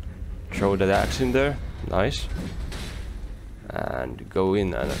 Throw that axe in there. Nice. And go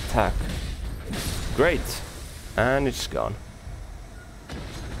in and attack. Great. And it's gone.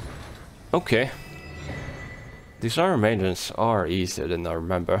 Okay. These Iron Maidens are easier than I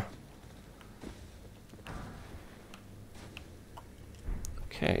remember.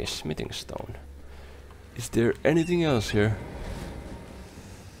 Okay, smithing stone. Is there anything else here?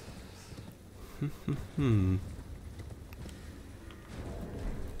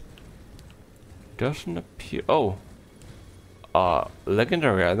 Doesn't appear. Oh.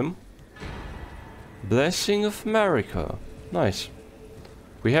 Legendary item. Blessing of America. Nice.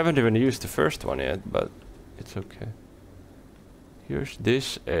 We haven't even used the first one yet, but it's okay. Here's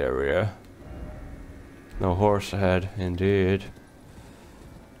this area. No horse ahead, indeed.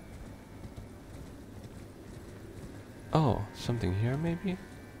 Oh, something here maybe?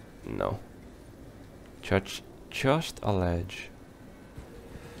 No. Just a ledge.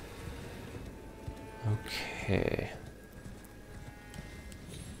 Okay.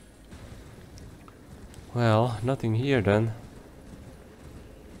 Well, nothing here then.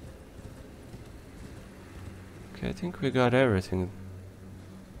 Okay, I think we got everything.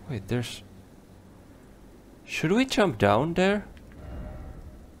 Wait, there's... Should we jump down there?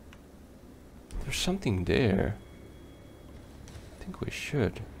 There's something there. I think we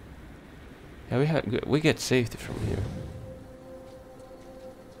should. Yeah, we get safety from here.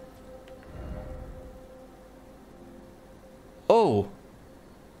 Oh!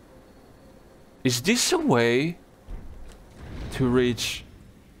 Is this a way to reach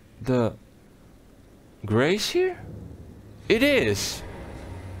the grace here? It is!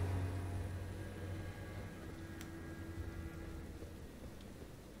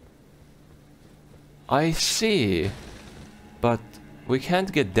 I see. But we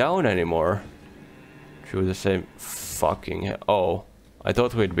can't get down anymore. Through the same fucking... Oh. I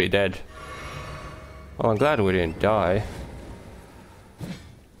thought we'd be dead. Well, I'm glad we didn't die.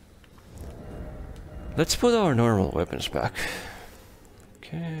 Let's put our normal weapons back.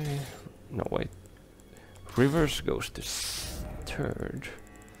 Okay. No, wait. Reverse goes to third.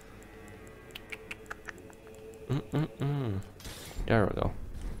 There we go.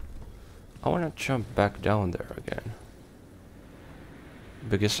 I wanna jump back down there again.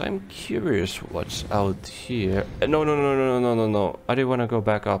 Because I'm curious what's out here. No. I didn't wanna go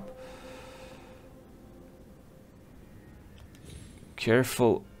back up.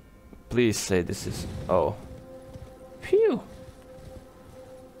 Careful. Please say this is... Oh. Phew.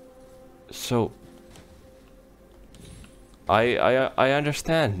 So... I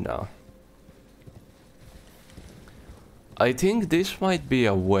understand now. I think this might be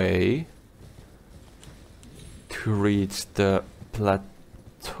a way to reach the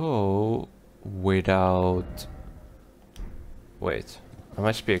plateau without... Wait, am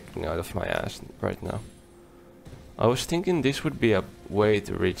I speaking out of my ass right now? I was thinking this would be a way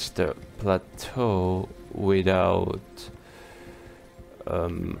to reach the plateau without...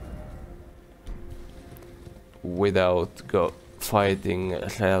 fighting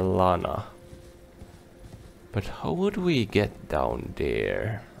Relana. But how would we get down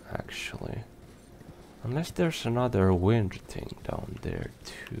there, actually? Unless there's another wind thing down there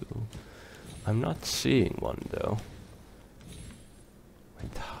too. I'm not seeing one though.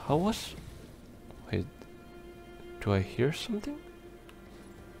 Wait, how was... Wait, do I hear something?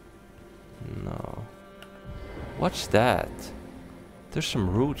 No. What's that? There's some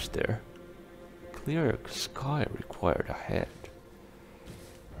roots there. Clear sky required ahead.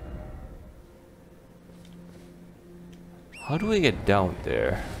 How do we get down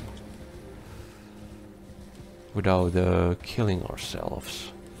there without killing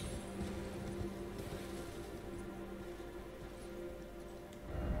ourselves?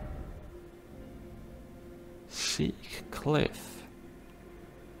 Seek cliff.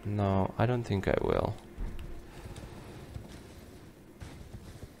 No, I don't think I will.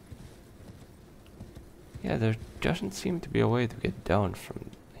 Yeah, there doesn't seem to be a way to get down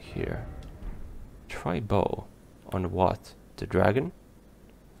from here. Try bow. On what? The dragon?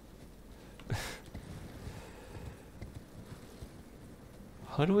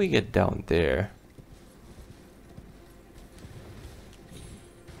 How do we get down there?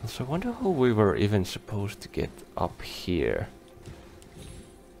 Also, I wonder how we were even supposed to get up here.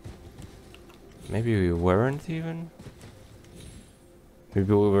 Maybe we weren't even?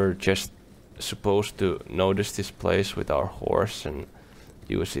 Maybe we were just supposed to notice this place with our horse and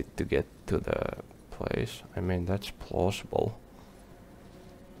use it to get to the place. I mean, that's plausible.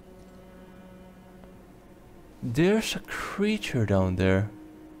 There's a creature down there,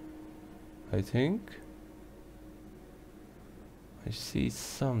 I think. I see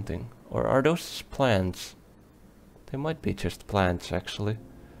something. Or are those plants? They might be just plants, actually.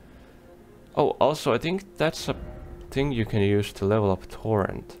 Oh, also, I think that's a thing you can use to level up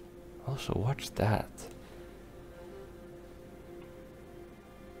Torrent. Also, what's that?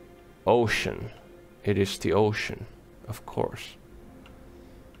 Ocean. It is the ocean, of course.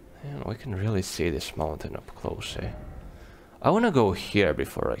 Man, we can really see this mountain up close, eh? I wanna go here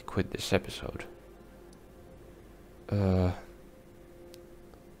before I quit this episode.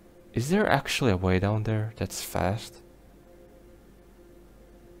 Is there actually a way down there that's fast?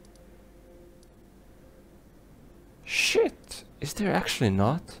 Shit! Is there actually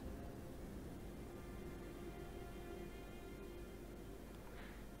not?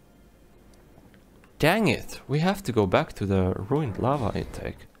 Dang it! We have to go back to the ruined lava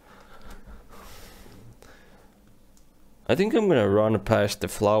intake. I think I'm gonna run past the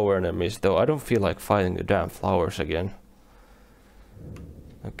flower enemies, though I don't feel like fighting the damn flowers again.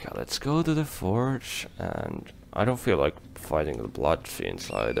 Okay, let's go to the forge, and I don't feel like fighting the blood fiends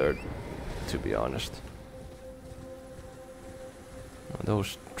either, to be honest.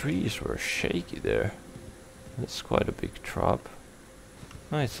 Those trees were shaky there. That's quite a big drop.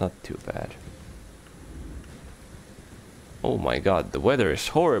 No, it's not too bad. Oh my god, the weather is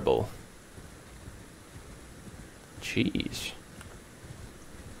horrible. Jeez.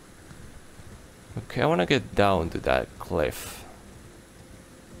 Okay, I wanna get down to that cliff.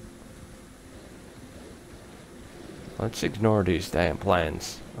 Let's ignore these damn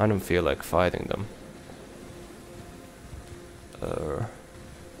plants. I don't feel like fighting them.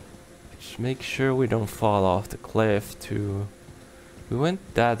 Just make sure we don't fall off the cliff too. We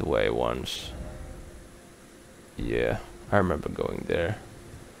went that way once. Yeah, I remember going there.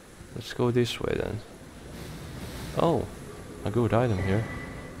 Let's go this way then. Oh, a good item here.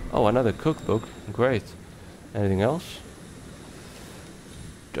 Oh, another cookbook. Great. Anything else?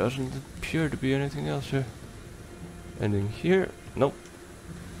 doesn't appear to be anything else here. Anything here? Nope.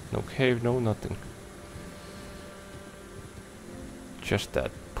 No cave, no nothing. Just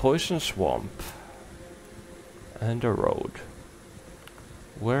that poison swamp. And a road.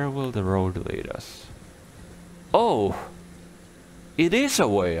 Where will the road lead us? Oh! It is a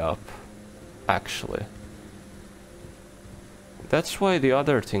way up, actually. That's why the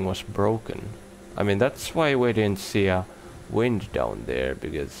other thing was broken. I mean, that's why we didn't see a wind down there,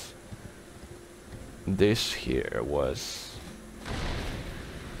 because this here was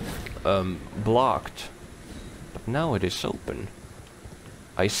blocked. But now it is open.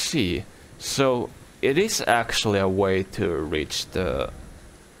 I see. So it is actually a way to reach the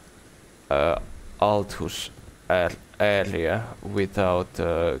Altus area without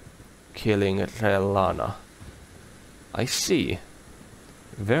killing Relana. I see.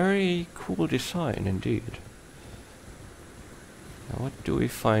 Very cool design indeed. Now what do we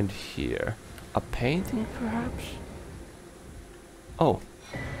find here? A painting perhaps? Oh.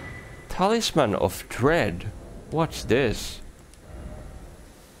 Talisman of Dread. What's this?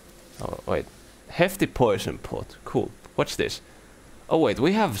 Oh wait. Hefty poison pot. Cool. What's this? Oh wait,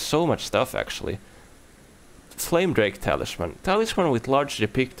 we have so much stuff actually. Flame Drake Talisman. Talisman with large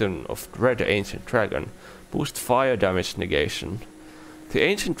depiction of Dread Ancient Dragon. Boost fire damage negation. The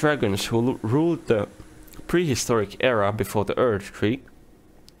ancient dragons who ruled the prehistoric era before the Erdtree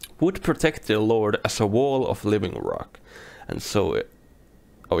would protect their lord as a wall of living rock. And so...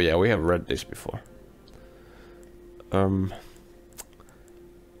 oh yeah, we have read this before.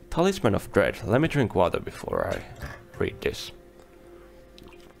 Talisman of Dread. Let me drink water before I read this.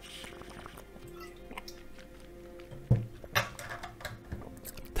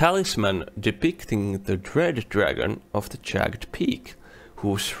 Talisman depicting the dread dragon of the jagged peak,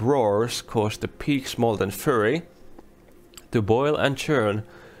 whose roars cause the peak's molten fury to boil and churn,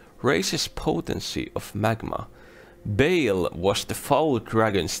 raises potency of magma. Bale was the foul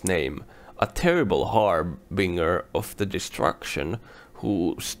dragon's name, a terrible harbinger of the destruction,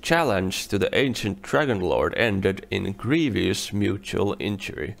 whose challenge to the ancient dragon lord ended in grievous mutual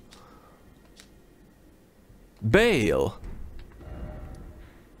injury. Bale!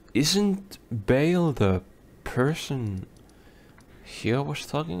 Isn't Bale the person here was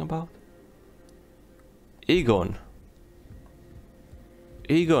talking about? Egon.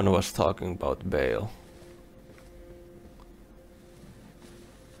 Egon was talking about Bale.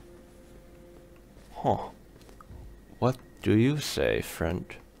 Huh. What do you say, friend?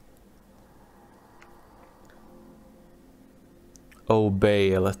 O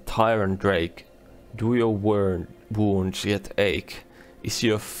Bale, tyrant Drake, do your wounds yet ache? Is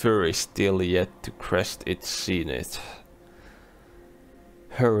your fury still yet to crest its zenith?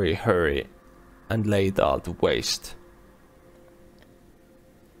 Hurry, hurry, and lay thou to waste.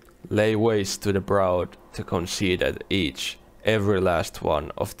 Lay waste to the proud, to conceited each, every last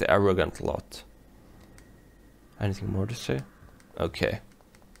one of the arrogant lot. Anything more to say? Okay.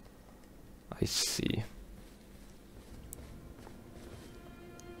 I see.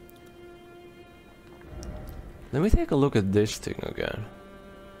 Let me take a look at this thing again.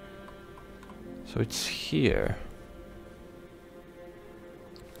 So it's here.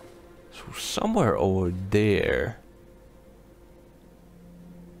 So somewhere over there.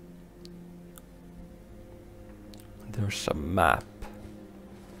 There's a map.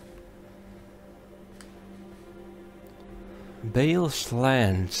 Bale's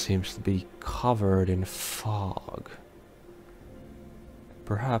land seems to be covered in fog.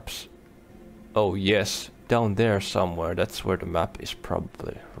 Perhaps... oh yes, down there somewhere, that's where the map is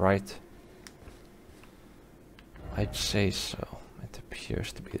probably, right? I'd say so. It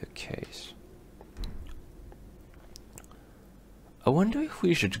appears to be the case. I wonder if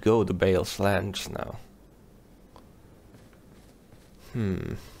we should go to Bale's lands now.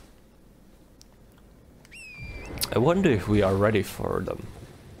 I wonder if we are ready for them.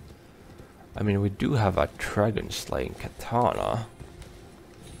 I mean, we do have a dragon slaying katana.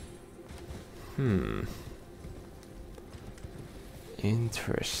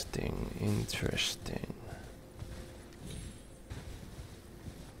 Interesting, interesting.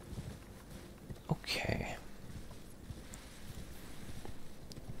 Okay.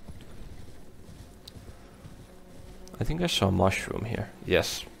 I think I saw a mushroom here.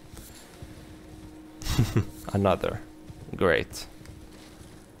 Yes. Another. Great.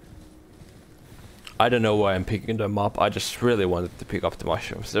 I don't know why I'm picking them up. I just really wanted to pick up the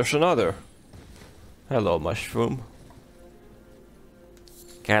mushrooms. There's another. Hello, mushroom.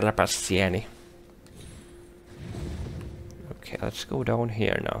 Carapaciani. Okay, let's go down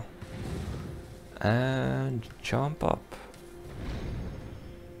here now. And jump up.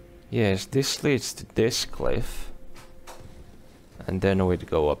 Yes, this leads to this cliff. And then we'd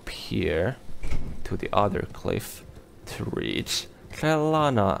go up here to the other cliff to reach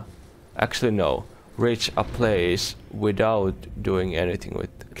Kelana. Actually, no. Reach a place without doing anything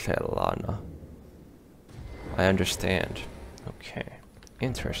with Kelana. I understand. Okay.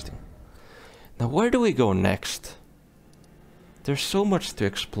 Interesting. Now, where do we go next? There's so much to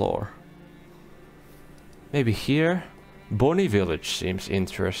explore. Maybe here? Bonnie Village seems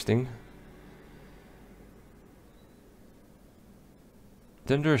interesting.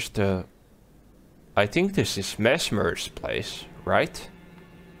 Then there's the... I think this is Mesmer's place, right?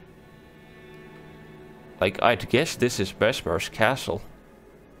 Like, I'd guess this is Mesmer's castle.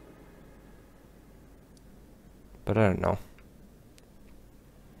 But I don't know.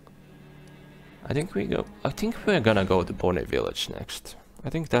 I think we're gonna go to Bonnie Village next. I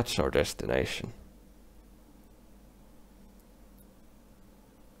think that's our destination.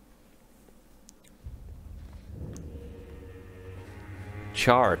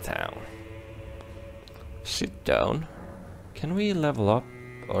 Chartown. Sit down. Can we level up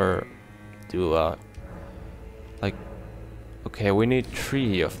or do like, okay, we need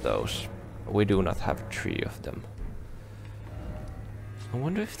 3 of those. We do not have 3 of them. I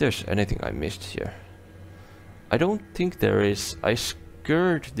wonder if there's anything I missed here. I don't think there is. I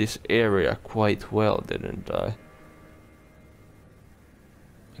skirted this area quite well, didn't I?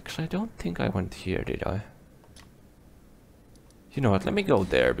 Because I don't think I went here, did I? You know what, let me go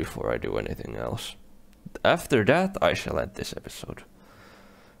there before I do anything else. After that, I shall end this episode.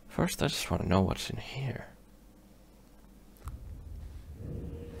 First, I just want to know what's in here.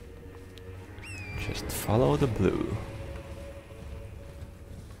 Just follow the blue.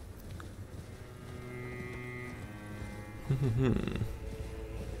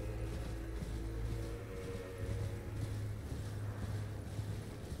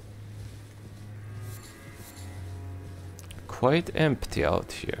 Quite empty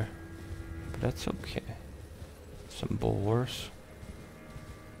out here, but that's okay. Some boars.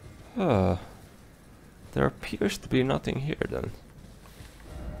 There appears to be nothing here then.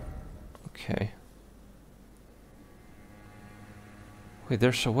 Okay. Wait,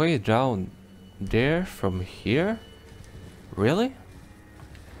 there's a way down there from here? Really?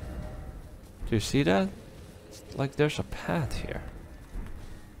 Do you see that? It's like there's a path here.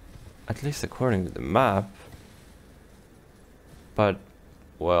 At least according to the map. But,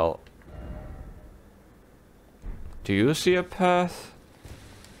 well... Do you see a path?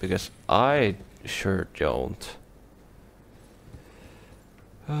 Because I sure don't.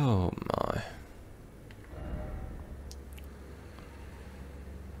 Oh my.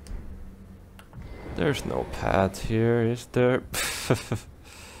 There's no path here, is there?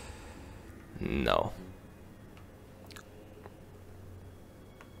 No.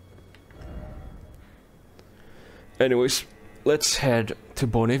 Anyways, let's head to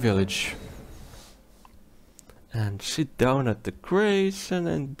Bonnie Village. And sit down at the grace and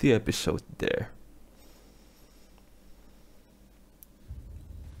end the episode there.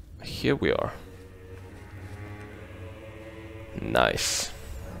 Here we are. Nice.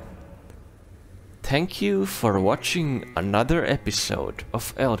 Thank you for watching another episode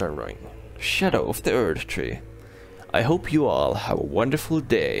of Elden Ring, Shadow of the Erdtree. I hope you all have a wonderful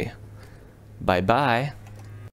day. Bye bye.